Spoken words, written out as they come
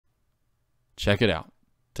check it out.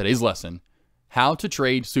 Today's lesson, how to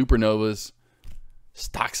trade supernovas,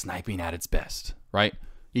 stock sniping at its best, right?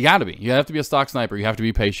 You got to be. You have to be a stock sniper. You have to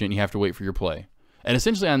be patient. You have to wait for your play. And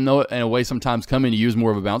essentially, I know in a way sometimes coming to use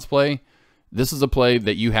more of a bounce play, this is a play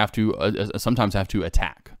that you have to sometimes have to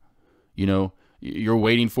attack. You know, you're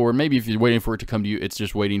waiting for, maybe if you're waiting for it to come to you, it's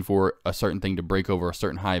just waiting for a certain thing to break over a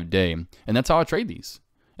certain high of day. And that's how I trade these.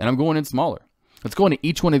 And I'm going in smaller. Let's go into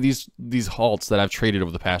each one of these halts that I've traded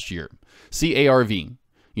over the past year. CARV,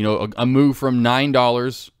 you know, a move from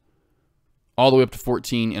 $9 all the way up to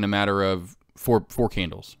 14 in a matter of four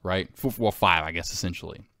candles, right? Well, 5, I guess,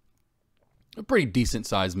 essentially. A pretty decent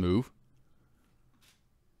sized move.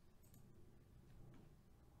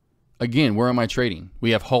 Again, where am I trading? We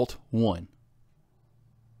have halt 1.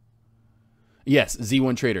 Yes,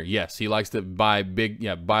 Z1 trader. Yes, he likes to buy big,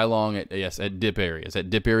 buy long at dip areas.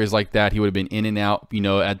 At dip areas like that, he would have been in and out, you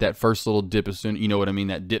know, at that first little dip as soon, you know what I mean,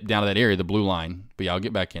 that dip down to that area, the blue line. But yeah, I'll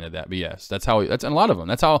get back into that. But yes, that's a lot of them.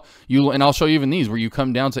 That's how you, and I'll show you even these where you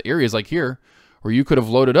come down to areas like here where you could have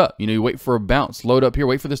loaded up. You know, you wait for a bounce, load up here,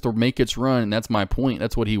 wait for this to make its run, and that's my point.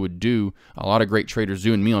 That's what he would do. A lot of great traders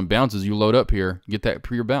do, and me on bounces, you load up here, get that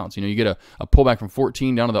pure bounce. You know, you get a pullback from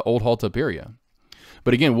 14 down to the old halt up area.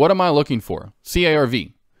 But again, what am I looking for?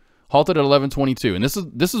 CARV, halted at 11.22. And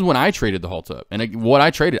this is when I traded the halt up. And what I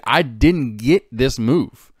traded, I didn't get this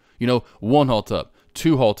move. You know, 1 halt up,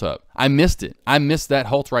 2 halt up. I missed it. I missed that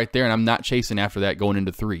halt right there, and I'm not chasing after that going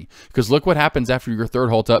into 3. Because look what happens after your 3rd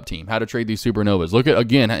halt up, team. How to trade these supernovas. Look at,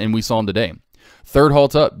 again, and we saw them today. 3rd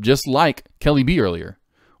halt up, just like Kelly B earlier.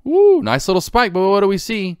 Woo, nice little spike, but what do we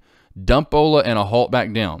see? Dump Ola and a halt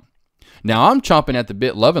back down. Now, I'm chomping at the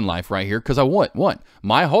bit loving life right here because I want what?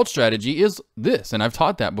 My halt strategy is this, and I've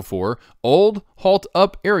taught that before. Old halt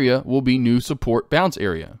up area will be new support bounce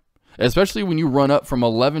area, especially when you run up from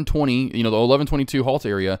 11.20, you know, the 11.22 halt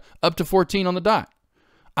area up to 14 on the dot.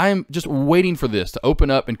 I'm just waiting for this to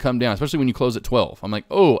open up and come down, especially when you close at 12. I'm like,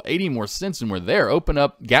 oh, 80 more cents and we're there. Open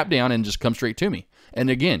up, gap down, and just come straight to me.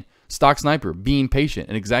 And again, stock sniper, being patient,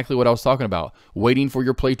 and exactly what I was talking about, waiting for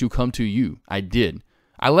your play to come to you. I did.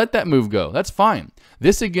 I let that move go. That's fine.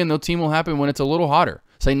 This, again, though, team will happen when it's a little hotter.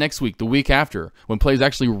 Say next week, the week after, when plays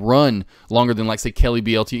actually run longer than, like, say, Kelly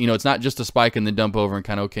BLT. You know, it's not just a spike and then dump over and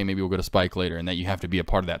kind of, okay, maybe we'll go to spike later, and that you have to be a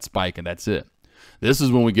part of that spike, and that's it. This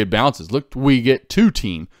is when we get bounces. Look, we get 2,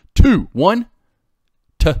 team. 2. 1,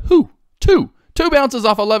 2. 2 bounces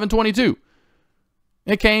off 11.22.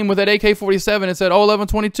 It came with that AK-47 and said, oh,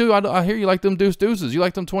 11.22, I hear you like them deuces. You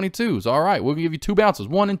like them 22s. All right, we'll give you 2 bounces,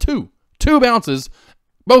 1 and 2. 2 bounces.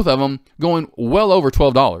 Both of them going well over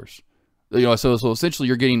 $12. You know, so essentially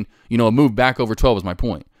you're getting, you know, a move back over 12 is my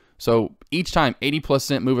point. So each time 80+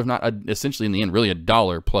 cent move, if not essentially in the end, really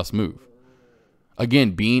 $1+ move.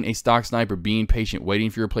 Again, being a stock sniper, being patient,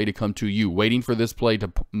 waiting for your play to come to you, waiting for this play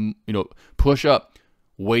to, you know, push up,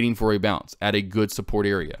 waiting for a bounce at a good support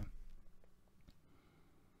area.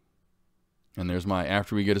 And there's my,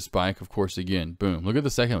 after we get a spike, of course, again, boom. Look at the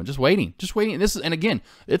second one. Just waiting. Just waiting. This is, and again,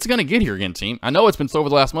 it's going to get here again, team. I know it's been slow over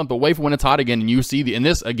the last month, but wait for when it's hot again and you see the, and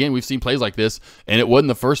this, again, we've seen plays like this, and it wasn't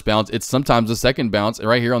the first bounce. It's sometimes the second bounce,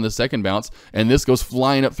 right here on the second bounce, and this goes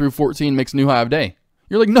flying up through 14, makes new high of day.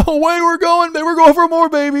 You're like, no way, we're going for more,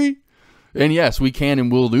 baby. And yes, we can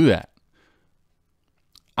and will do that.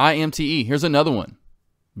 IMTE, here's another one.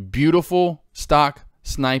 Beautiful stock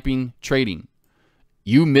sniping trading.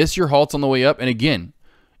 You miss your halts on the way up. And again,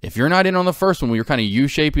 if you're not in on the first one, where you're kind of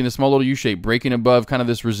U-shaping, the small little U-shape, breaking above kind of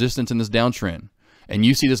this resistance in this downtrend, and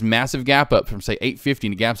you see this massive gap up from, say, 850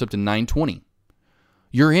 and it gaps up to 920,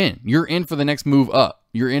 you're in. You're in for the next move up.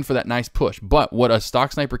 You're in for that nice push. But what a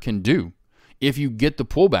stock sniper can do, if you get the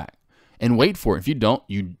pullback and wait for it, if you don't,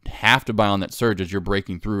 you have to buy on that surge as you're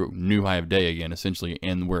breaking through new high of day again, essentially,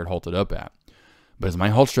 and where it halted up at. But as my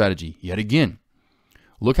halt strategy, yet again,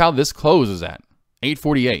 look how this closes at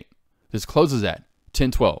 848. This closes at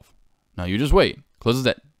 1012. Now you just wait. Closes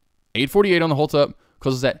at 848 on the halt up,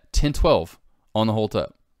 closes at 1012 on the halt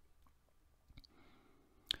up.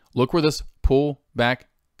 Look where this pull back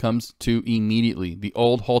comes to immediately. The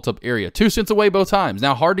old halt up area. 2 cents away both times.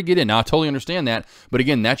 Now hard to get in. Now I totally understand that. But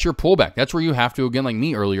again, that's your pullback. That's where you have to, again, like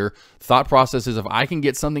me earlier, thought process is if I can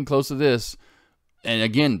get something close to this, and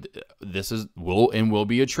again, this is will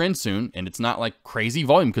be a trend soon, and it's not like crazy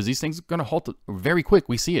volume because these things are going to halt very quick.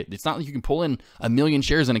 We see it. It's not like you can pull in 1 million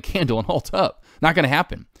shares in a candle and halt up. Not going to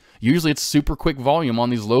happen. Usually it's super quick volume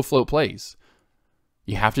on these low float plays.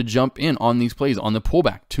 You have to jump in on these plays on the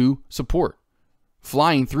pullback to support.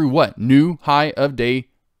 Flying through what? New high of day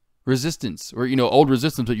resistance, or, you know, old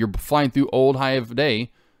resistance, but you're flying through old high of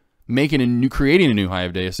day creating a new high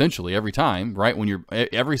of day essentially every time, right? When you're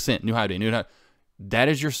every cent, new high of day, new high, that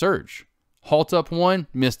is your surge. Halt up 1,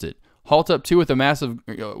 missed it. Halt up 2 with a massive,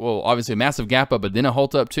 well, obviously a massive gap up, but then a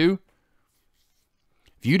halt up 2.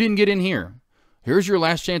 If you didn't get in here, here's your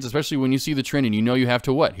last chance, especially when you see the trend and you know you have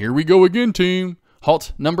to what? Here we go again, team.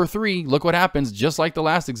 Halt number 3. Look what happens, just like the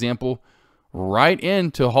last example. Right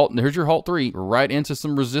into halt. Here's your halt 3. Right into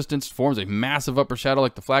some resistance, forms a massive upper shadow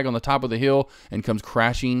like the flag on the top of the hill, and comes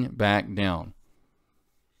crashing back down.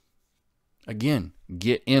 Again,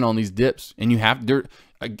 get in on these dips, and you have to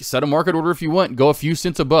set a market order if you want. Go a few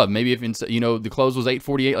cents above. Maybe if the close was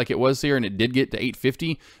 848 like it was here, and it did get to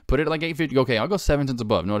 850, put it at like 850. Okay, I'll go 7 cents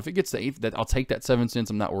above. No, if it gets to 8, I'll take that 7 cents.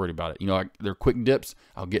 I'm not worried about it. They're quick dips.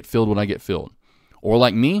 I'll get filled when I get filled. Or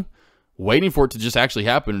like me, waiting for it to just actually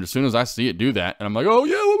happen, and as soon as I see it do that, and I'm like, oh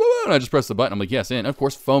yeah, and I just press the button. I'm like, yes, and of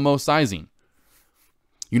course, FOMO sizing.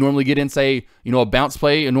 You normally get in, say, a bounce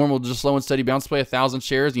play, a normal, just slow and steady bounce play, 1,000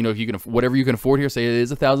 shares. If you can, whatever you can afford here, say it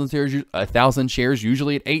is 1,000 shares, 1,000 shares,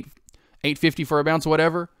 usually at 850 for a bounce, or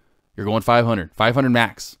whatever. You're going 500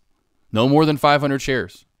 max, no more than 500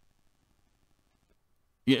 shares.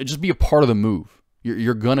 Just be a part of the move.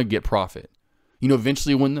 You're gonna get profit.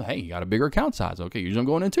 Eventually when, hey, you got a bigger account size. Okay, usually I'm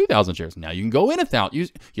going in 2,000 shares. Now you can go in 1,000.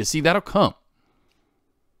 You see, that'll come.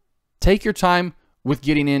 Take your time with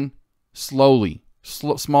getting in slowly,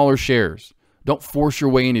 smaller shares. Don't force your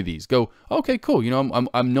way into these. Go, okay, cool.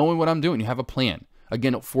 I'm knowing what I'm doing. You have a plan.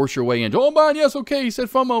 Again, don't force your way into, oh, man, yes, okay, he said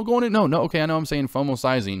FOMO, going in. No, okay, I know I'm saying FOMO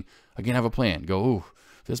sizing. Again, have a plan. Go, ooh,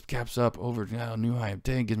 this gaps up over new high of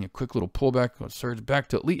day, gives me a quick little pullback, surge back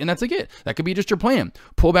to elite, and that's it. That could be just your plan.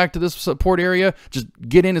 Pull back to this support area, just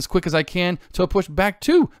get in as quick as I can to push back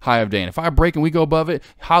to high of day. And if I break and we go above it,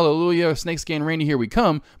 hallelujah, snake scan Randy, here we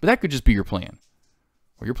come. But that could just be your plan.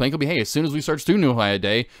 Or your plan could be, hey, as soon as we search through new high of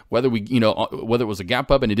day, whether it was a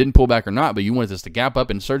gap up and it didn't pull back or not, but you wanted this to gap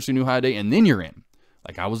up and search through new high of day, and then you're in.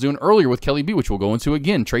 Like I was doing earlier with Kelly B, which we'll go into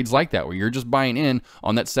again, trades like that, where you're just buying in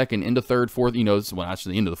on that second into third, fourth, well,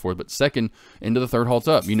 actually the end of the fourth, but second into the third halt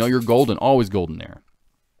up. You're golden, always golden there.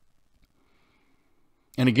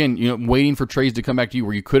 And again, waiting for trades to come back to you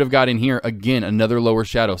where you could have got in here. Again, another lower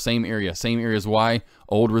shadow, same area is why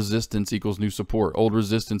old resistance equals new support. Old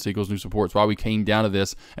resistance equals new support. It's why we came down to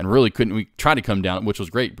this and really we tried to come down, which was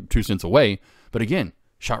great, 2 cents away. But again,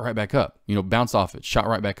 shot right back up, bounce off it, shot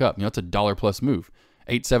right back up. It's a $1+ move.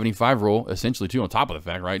 875 roll, essentially too, on top of the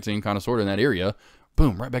fact, right? Same kind of sort of in that area.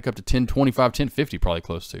 Boom, right back up to 1025, 1050, probably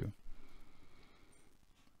close to.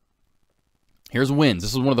 Here's wins.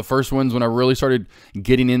 This is one of the first ones when I really started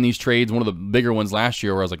getting in these trades. One of the bigger ones last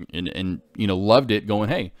year where I was like, and loved it, going,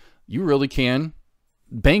 hey, you really can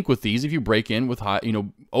bank with these if you break in with high,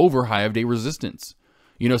 over high of day resistance.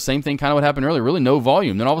 Same thing kind of what happened earlier. Really no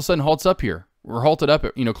volume. Then all of a sudden halts up here. We're halted up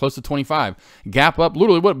at, close to 25. Gap up,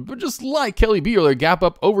 literally, just like Kelly B earlier, gap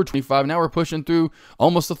up over 25. Now we're pushing through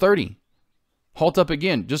almost to 30. Halt up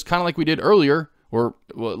again, just kind of like we did earlier, or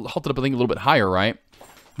halted up, I think, a little bit higher, right?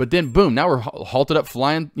 But then, boom, now we're halted up,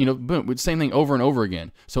 flying, boom, same thing over and over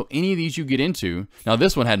again. So any of these you get into, now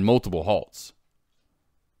this one had multiple halts.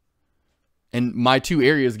 And my 2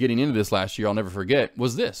 areas getting into this last year, I'll never forget,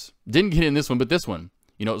 was this. Didn't get in this one, but this one.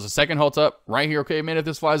 It was a second halt up right here. Okay, man, if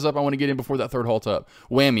this flies up, I want to get in before that third halt up.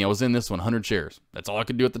 Whammy, I was in this one, 100 shares. That's all I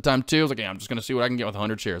could do at the time, too. I was like, hey, I'm just going to see what I can get with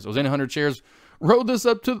 100 shares. I was in 100 shares, rode this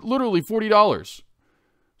up to literally $40. I was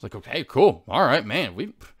like, okay, cool. All right, man,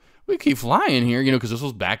 we keep flying here, because this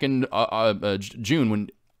was back in June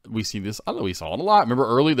when we see this. I know we saw it a lot. Remember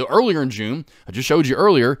earlier in June, I just showed you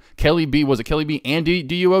earlier, Kelly B and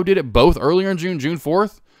DUO did it both earlier in June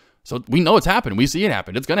 4th. So we know it's happened. We see it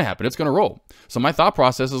happen. It's going to happen. It's going to roll. So my thought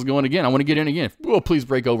process is going again. I want to get in again. Well, please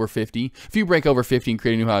break over 50. If you break over 50 and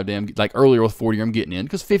create a new high, damn, like earlier with 40, I'm getting in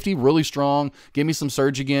because 50 really strong. Give me some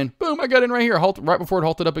surge again. Boom, I got in right here. Right before it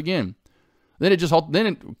halted up again. Then it just halted. Then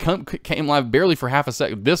it came live barely for half a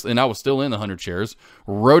second. And I was still in the 100 shares.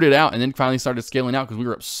 Rode it out and then finally started scaling out because we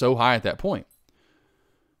were up so high at that point.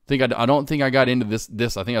 I don't think I got into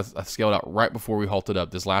this. I think I scaled out right before we halted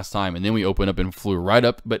up this last time, and then we opened up and flew right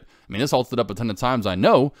up. But I mean, this halted up a ton of times, I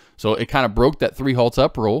know. So it kind of broke that 3 halts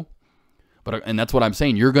up rule. And that's what I'm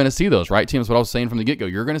saying. You're going to see those, right, team? That's what I was saying from the get-go.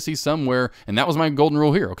 You're going to see somewhere, and that was my golden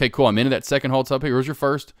rule here. Okay, cool. I'm into that second halt up. Here was your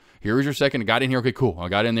first. Here was your second. I got in here. Okay, cool. I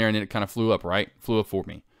got in there, and then it kind of flew up, right? Flew up for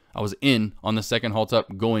me. I was in on the second halt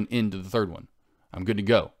up, going into the third one. I'm good to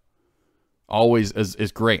go. Always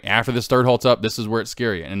is great. After this third halt up, this is where it's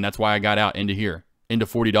scary, and that's why I got out into here, into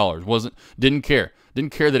 $40. Didn't care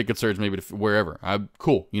that it could surge maybe to wherever.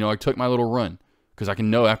 Cool. I took my little run. because I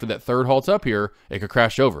can know after that third halt up here, it could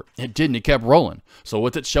crash over. It didn't. It kept rolling. So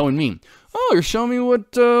what's it showing me? Oh, you're showing me what,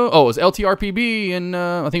 oh, it was LTRPB and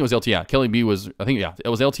I think it was LTR. Kelly B was, I think, yeah, it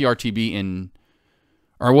was LTRTB in,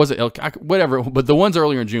 or was it, whatever. But the ones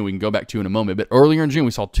earlier in June we can go back to in a moment. But earlier in June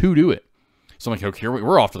we saw 2 do it. So I'm like, okay,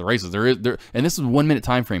 we're off to the races. And this is 1 minute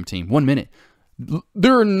time frame, team. 1 minute.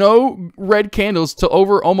 There are no red candles till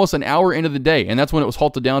over almost an hour into the day, and that's when it was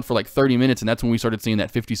halted down for like 30 minutes, and that's when we started seeing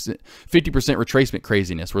that 50% retracement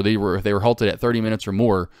craziness, where if they were halted at 30 minutes or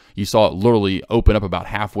more, you saw it literally open up about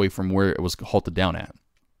halfway from where it was halted down at.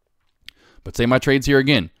 But say my trade's here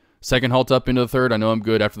again, second halt up into the third, I know I'm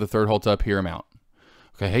good. After the third halt up here, I'm out.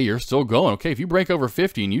 Okay, hey, you're still going. Okay, if you break over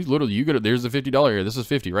 50 and you get there's the $50 here. This is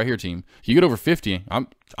 50 right here, team. You get over 50,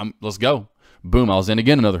 let's go. Boom, I was in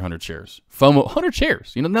again another 100 shares. FOMO, 100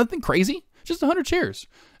 shares. You know, nothing crazy. Just 100 shares.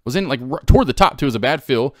 Was in like toward the top too. It was a bad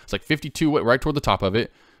fill. It's like 52 right toward the top of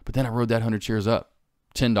it. But then I rode that 100 shares up.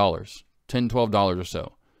 $10, $10, $12 or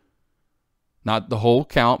so. Not the whole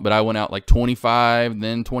count, but I went out like 25,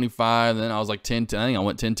 then 25, then I was like 10, 10. I think I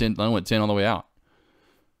went 10, 10, I went 10 all the way out.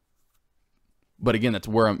 But again, that's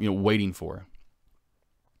where I'm waiting for.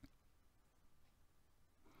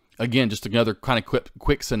 Again, just another kind of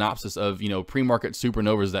quick synopsis of, pre-market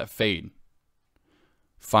supernovas that fade.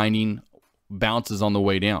 Finding bounces on the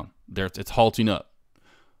way down. It's halting up.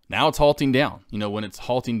 Now it's halting down, when it's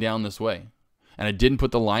halting down this way. And I didn't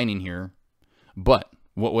put the line in here, but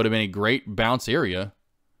what would have been a great bounce area,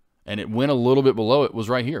 and it went a little bit below it, was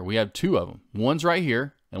right here. We have 2 of them. One's right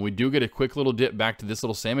here, and we do get a quick little dip back to this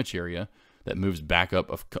little sandwich area that moves back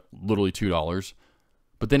up of literally $2.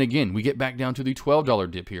 But then again, we get back down to the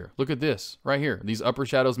 $12 dip here. Look at this right here. These upper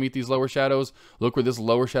shadows meet these lower shadows. Look where this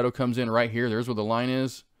lower shadow comes in right here. There's where the line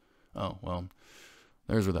is. Oh, well,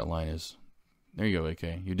 there's where that line is. There you go,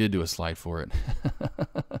 AK. You did do a slide for it.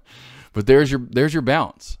 But there's your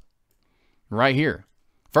bounce right here.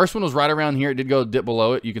 First one was right around here. It did go dip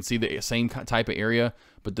below it. You can see the same type of area,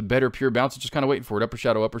 but the better pure bounce is just kind of waiting for it. Upper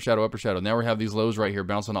shadow, upper shadow, upper shadow. Now we have these lows right here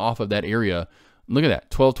bouncing off of that area. Look at that,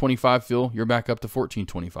 12.25 fill, you're back up to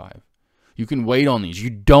 14.25. You can wait on these. You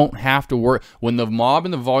don't have to worry. When the mob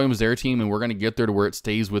and the volume is their team, and we're going to get there to where it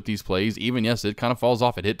stays with these plays, even, yes, it kind of falls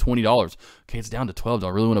off. It hit $20. Okay, it's down to 12. Do I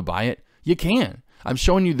really want to buy it? You can. I'm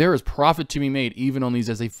showing you there is profit to be made even on these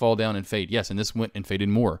as they fall down and fade. Yes, and this went and faded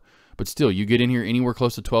more. But still, you get in here anywhere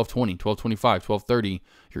close to 12.20, 12.25, 12.30,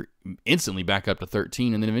 you're instantly back up to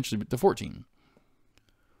 13 and then eventually to 14.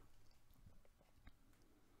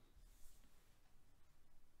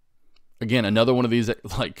 Again, another one of these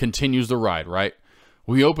that like continues the ride, right?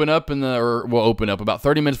 We open up we'll open up about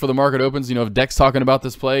 30 minutes before the market opens. If Deck's talking about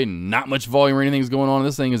this play, not much volume or anything's going on.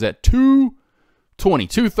 This thing is at 220,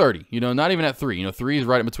 230. Not even at 3. 3 is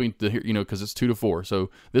right in between the because it's 2 to 4.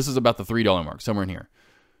 So this is about the $3 mark, somewhere in here.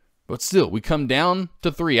 But still, we come down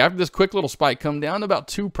to 3 after this quick little spike. Come down to about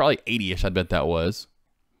 2, probably 80-ish. I bet that was.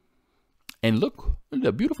 And look at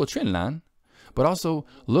the beautiful trend line. But also,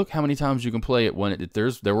 look how many times you can play it when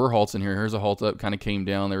there were halts in here. Here's a halt up, kind of came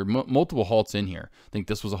down. There were multiple halts in here. I think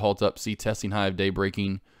this was a halt up. See, testing high of day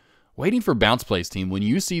breaking. Waiting for bounce plays, team. When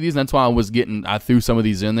you see these, that's why I threw some of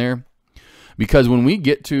these in there. Because when we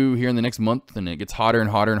get to here in the next month and it gets hotter and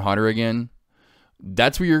hotter and hotter again,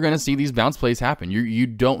 that's where you're going to see these bounce plays happen. You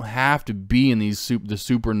don't have to be in the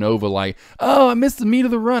supernova like, oh, I missed the meat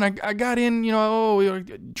of the run. I got in,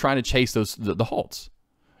 trying to chase the halts.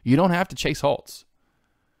 You don't have to chase halts.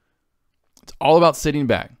 It's all about sitting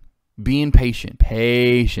back, being patient.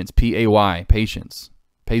 Patience, P-A-Y, patience.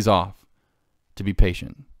 Pays off to be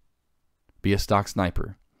patient. Be a stock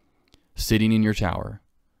sniper. Sitting in your tower,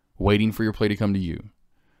 waiting for your play to come to you.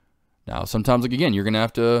 Now, sometimes, like again, you're going to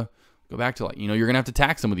have to go back to you're going to have to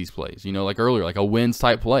tack some of these plays. Like earlier, like a wins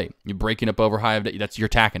type play. You're breaking up over high of day. You're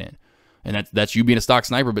tacking it. And that's you being a stock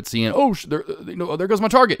sniper, but seeing, oh, there goes my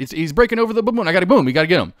target. He's breaking over the boom. I got to boom. We got to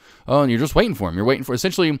get him. Oh, and you're just waiting for him. You're waiting for.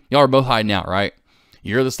 Essentially, y'all are both hiding out, right?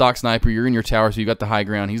 You're the stock sniper. You're in your tower, so you got the high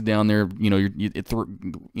ground. He's down there. You're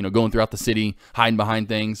going throughout the city, hiding behind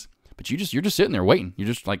things. But you're just sitting there waiting. You're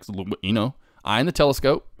just like, eyeing the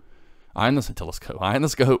telescope. Eyeing the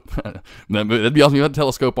scope. That'd be awesome. You have a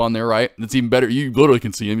telescope on there, right? It's even better. You literally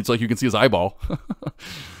can see him. It's like you can see his eyeball.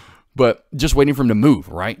 But just waiting for him to move,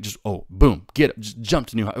 right? Just, oh, boom, get it. Just jump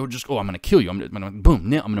to new high. I'm going to kill you. I'm gonna boom,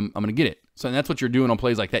 now I'm going to get it. So that's what you're doing on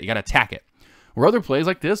plays like that. You got to attack it. Or other plays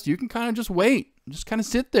like this, you can kind of just wait. Just kind of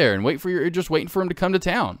sit there and you're just waiting for him to come to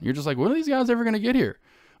town. You're just like, when are these guys ever going to get here?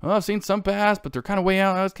 Well, I've seen some pass, but they're kind of way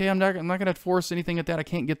out. Okay, I'm not going to force anything at that. I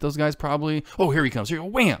can't get those guys probably. Oh, here he comes. Here,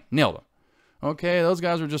 wham, nailed him. Okay, those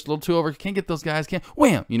guys are just a little too over. Can't get those guys. Can't,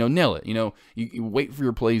 wham, nail it. You wait for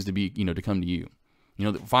your plays to be, to come to you.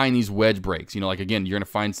 You know, find these wedge breaks. You know, like again, you're going to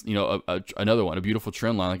find, you know, another one, a beautiful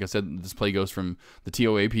trend line. Like I said, this play goes from the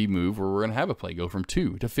TOAP move where we're going to have a play go from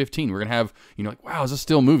 2 to 15. We're going to have, you know, like, wow, is this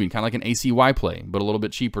still moving? Kind of like an ACY play, but a little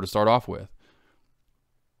bit cheaper to start off with.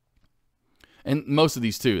 And most of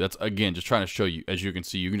these too, that's again, just trying to show you, as you can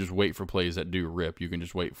see, you can just wait for plays that do rip. You can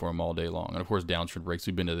just wait for them all day long. And of course, downtrend breaks,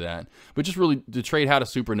 we've been to that. But just really to trade how to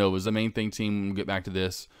Supernovas, the main thing, team, we'll get back to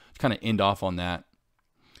this, kind of end off on that.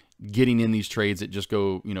 Getting in these trades that just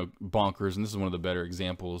go, you know, bonkers, and this is one of the better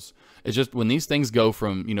examples. It's just when these things go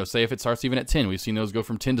from, you know, say if it starts even at 10, we've seen those go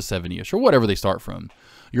from 10 to 70-ish, or whatever they start from.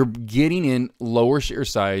 You're getting in lower share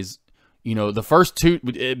size, you know, the first 2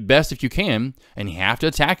 at best if you can, and you have to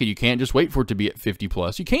attack it. You can't just wait for it to be at 50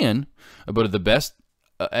 plus. You can, but at the best,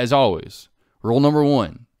 as always, rule number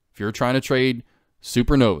 1, if you're trying to trade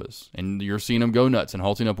Supernovas and you're seeing them go nuts and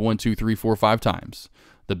halting up 1, 2, 3, 4, 5 times,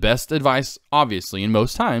 the best advice, obviously, and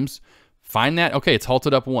most times, find that, okay, it's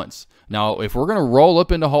halted up once. Now, if we're going to roll up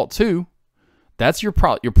into halt 2, that's your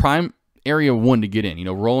prime area 1 to get in. You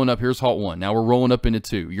know, rolling up, here's halt 1. Now we're rolling up into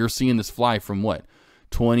 2. You're seeing this fly from what?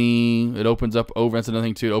 20, it opens up over, that's another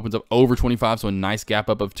thing too, it opens up over 25, so a nice gap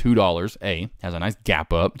up of $2. Has a nice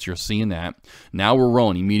gap up, so you're seeing that. Now we're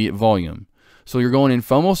rolling, immediate volume. So you're going in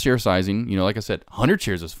FOMO share sizing, you know, like I said, 100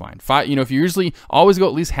 shares is fine. 5, you know, if you usually always go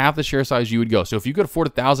at least half the share size you would go. So if you could afford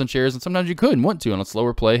 1,000 shares, and sometimes you could and want to on a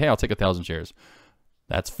slower play, hey, I'll take 1,000 shares.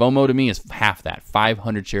 That's FOMO to me is half that,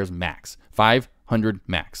 500 shares max, 500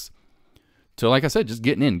 max. So like I said, just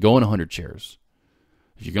getting in, going 100 shares.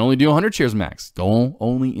 If you can only do 100 shares max, go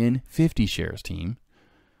only in 50 shares, team.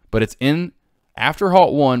 But it's in after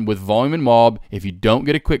halt 1 with volume and mob. If you don't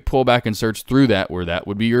get a quick pullback and search through that, where that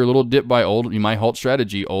would be your little dip by old, my halt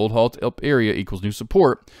strategy, old halt up area equals new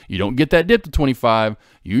support. You don't get that dip to 25.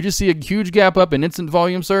 You just see a huge gap up and instant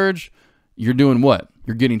volume surge. You're doing what?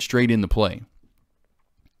 You're getting straight in the play.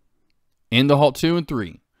 Into halt 2 and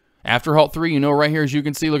 3. After halt 3, you know, right here, as you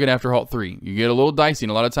can see, look at after halt 3. You get a little dicey,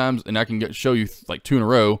 and a lot of times, and I can show you like 2 in a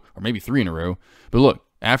row, or maybe 3 in a row. But look,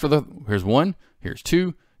 after here's 1, here's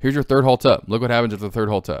 2, here's your third halt up. Look what happens after the third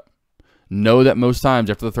halt up. Know that most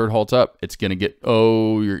times after the third halt up, it's going to get,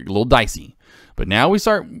 oh, you're a little dicey. But now we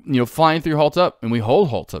start, you know, flying through halt up, and we hold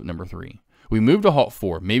halt up number 3. We move to halt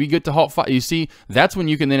 4, maybe get to halt 5. You see, that's when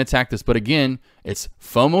you can then attack this. But again, it's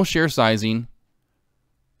FOMO share sizing.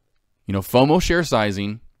 You know, FOMO share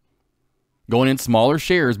sizing. Going in smaller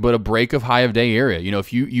shares, but a break of high of day area. You know,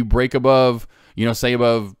 if you break above, you know, say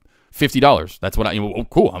above $50, that's what I, you know, oh,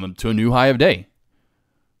 cool, I'm to a new high of day.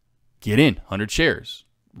 Get in, 100 shares,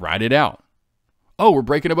 ride it out. Oh, we're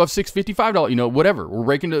breaking above $655, you know, whatever. We're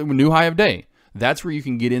breaking to a new high of day. That's where you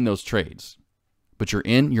can get in those trades. But you're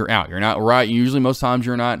in, you're out. You're not right. Usually most times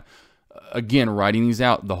you're not, again, riding these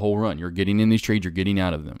out the whole run. You're getting in these trades, you're getting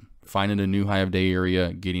out of them. Finding a new high of day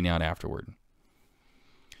area, getting out afterward.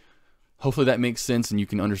 Hopefully that makes sense and you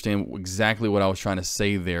can understand exactly what I was trying to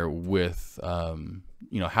say there with,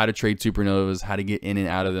 you know, how to trade Supernovas, how to get in and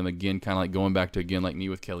out of them. Again, kind of like going back to, again, like me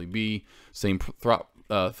with Kelly B, same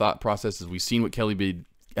thought process as we've seen what Kelly B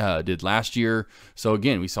did last year. So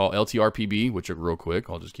again, we saw LTRPB, which real quick,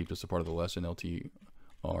 I'll just keep this a part of the lesson,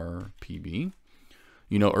 LTRPB.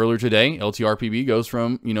 You know, earlier today, LTRPB goes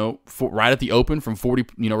from, you know, right at the open from 40,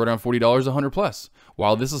 you know, right around $40 to 100 plus.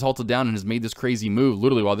 While this is halted down and has made this crazy move,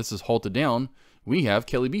 literally while this is halted down, we have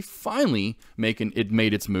Kelly B finally made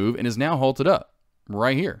its move and is now halted up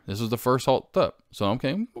right here. This is the first halt up. So,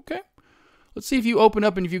 okay. Let's see if you open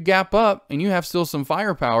up and if you gap up and you have still some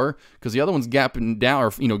firepower because the other one's gapping down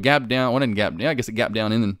or, you know, gap down. Well, it didn't gap down. I guess it gapped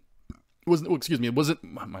down and then wasn't, excuse me, it wasn't,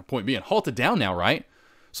 my point being, halted down now, right?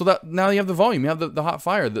 So that now you have the volume, you have the hot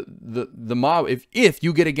fire, the mob. If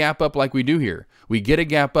you get a gap up like we do here, we get a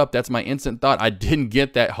gap up. That's my instant thought. I didn't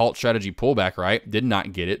get that halt strategy pullback, right? Did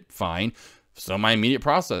not get it. Fine. So my immediate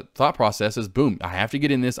thought process is, boom, I have to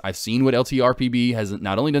get in this. I've seen what LTRPB has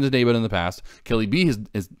not only done today, but in the past. Kelly B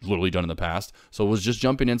has literally done in the past. So it was just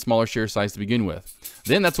jumping in smaller share size to begin with.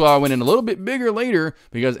 Then that's why I went in a little bit bigger later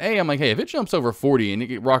because, A, I'm like, hey, if it jumps over 40 and it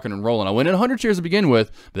get rocking and rolling, I went in 100 shares to begin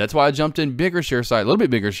with. But that's why I jumped in bigger share size, a little bit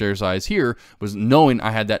bigger share size here, was knowing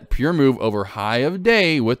I had that pure move over high of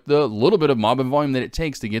day with the little bit of mob and volume that it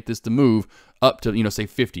takes to get this to move up to, you know, say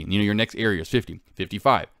 50. You know, your next area is 50,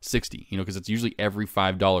 55, 60, you know, because it's usually every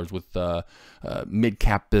 $5 with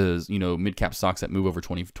mid-cap, you know, mid-cap stocks that move over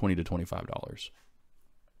 $20 to $25.